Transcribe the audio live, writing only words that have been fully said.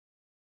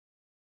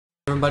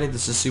Everybody,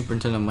 this is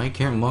Superintendent Mike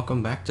here, and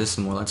welcome back to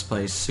some more Let's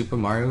Play Super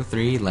Mario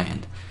 3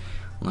 Land.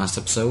 Last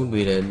episode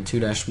we did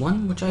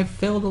 2-1, which I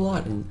failed a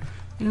lot, and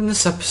in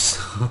this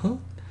episode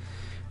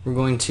we're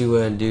going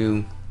to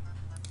do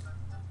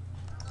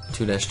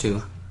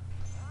 2-2.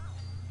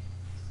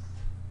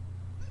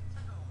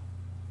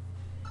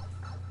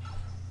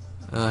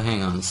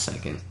 Hang on a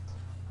second.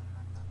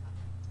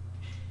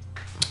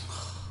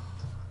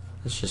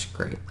 It's just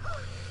great.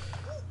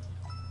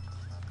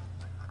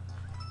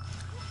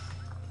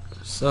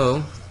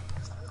 So,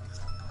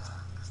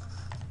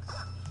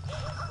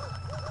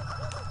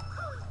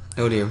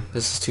 oh dear,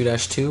 this is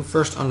 2-2,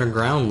 first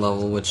underground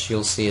level, which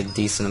you'll see a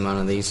decent amount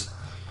of these.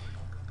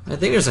 I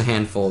think there's a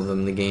handful of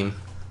them in the game.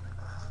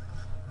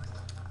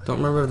 Don't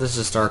remember if this is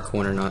a star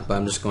coin or not, but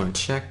I'm just going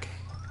to check.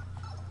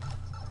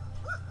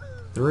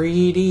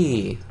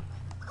 3D.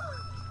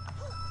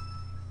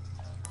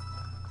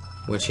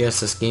 Which,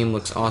 yes, this game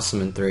looks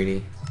awesome in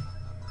 3D.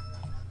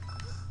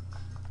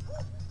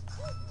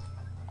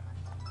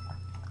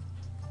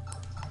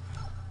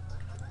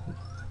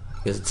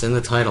 Because it's in the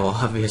title,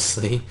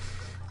 obviously.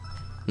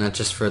 Not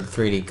just for the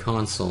 3D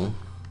console.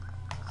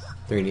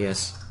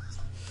 3DS.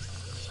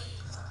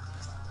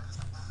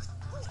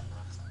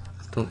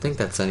 Don't think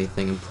that's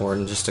anything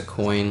important, just a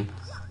coin.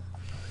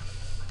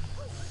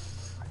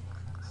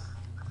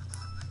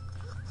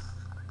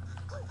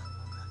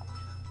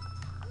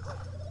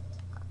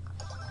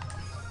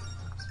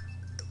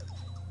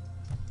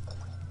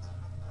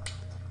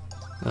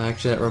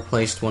 Actually, that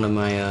replaced one of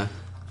my, I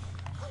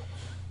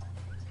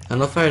don't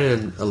know if I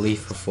did a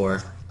leaf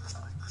before.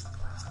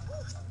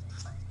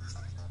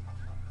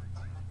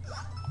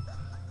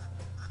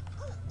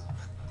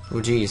 Oh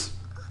geez.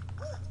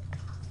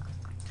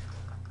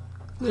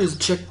 There's a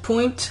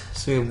checkpoint.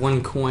 So we have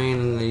one coin,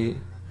 and the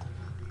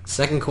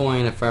second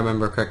coin, if I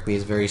remember correctly,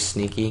 is very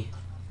sneaky.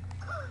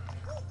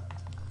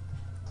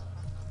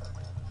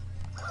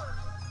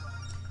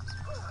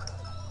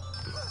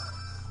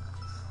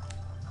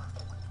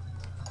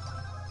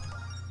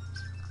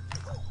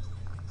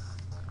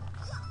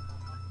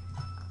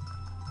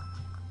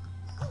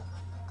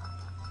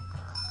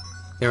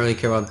 Don't really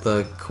care about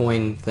the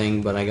coin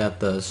thing, but I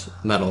got the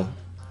medal.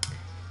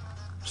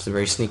 Which is a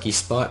very sneaky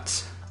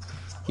spot.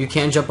 You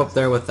can jump up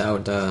there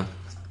without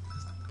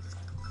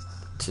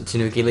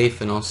Tanuki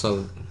Leaf, and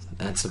also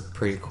that's a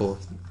pretty cool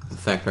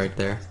effect right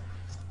there.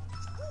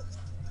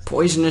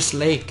 Poisonous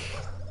Lake.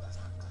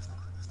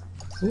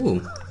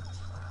 Ooh.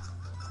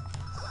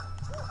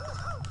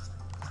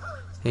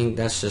 I think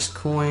that's just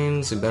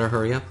coins. We better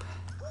hurry up.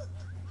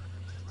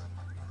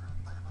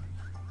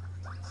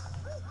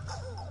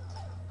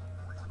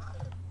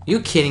 You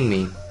kidding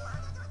me?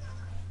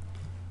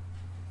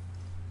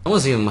 That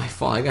wasn't even my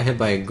fault. I got hit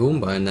by a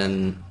Goomba and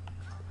then...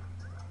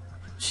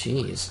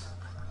 Jeez.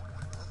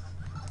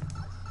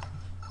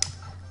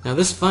 Now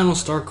this final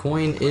star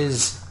coin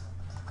is...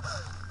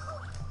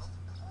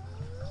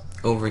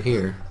 over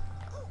here.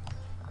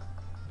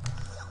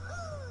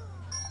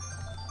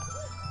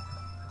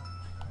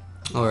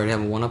 Oh, I already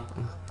have a 1-up?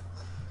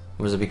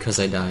 Or is it because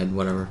I died?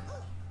 Whatever.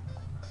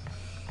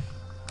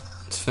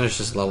 Let's finish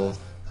this level.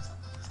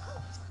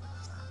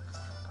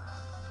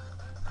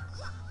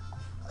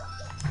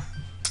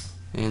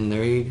 And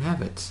there you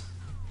have it.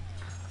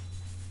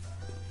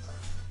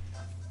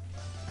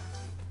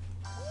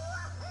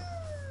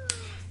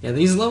 Yeah,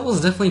 these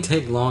levels definitely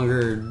take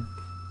longer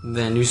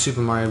than New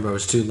Super Mario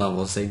Bros. 2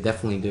 levels. They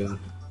definitely do.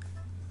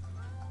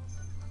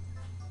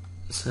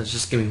 So it's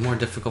just going to be more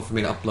difficult for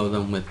me to upload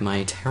them with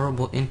my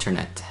terrible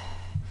internet.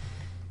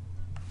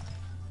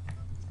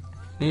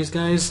 Anyways,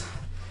 guys,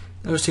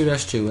 that was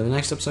 2-2. In the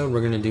next episode,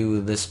 we're going to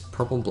do this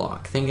purple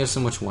block. Thank you guys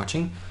so much for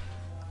watching.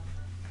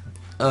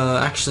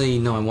 Actually,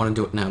 no, I want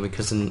to do it now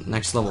because the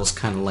next level is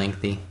kind of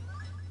lengthy.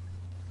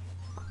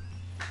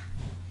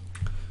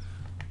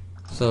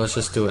 So let's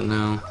just do it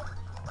now.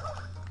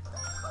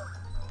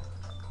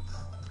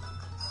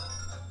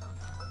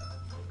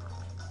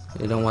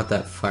 You don't want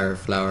that fire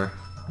flower.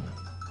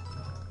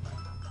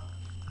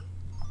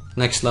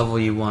 Next level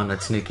you want a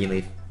Tanuki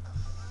Leaf.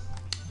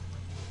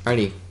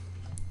 Alrighty.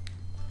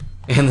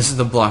 And this is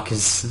the block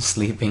is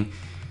sleeping.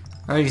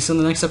 Alrighty, so in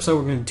the next episode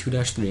we're going to do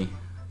 2-3.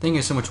 Thank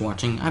you so much for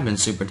watching. I've been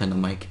Superintendent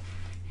Mike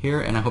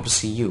here, and I hope to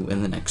see you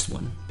in the next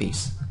one.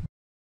 Peace.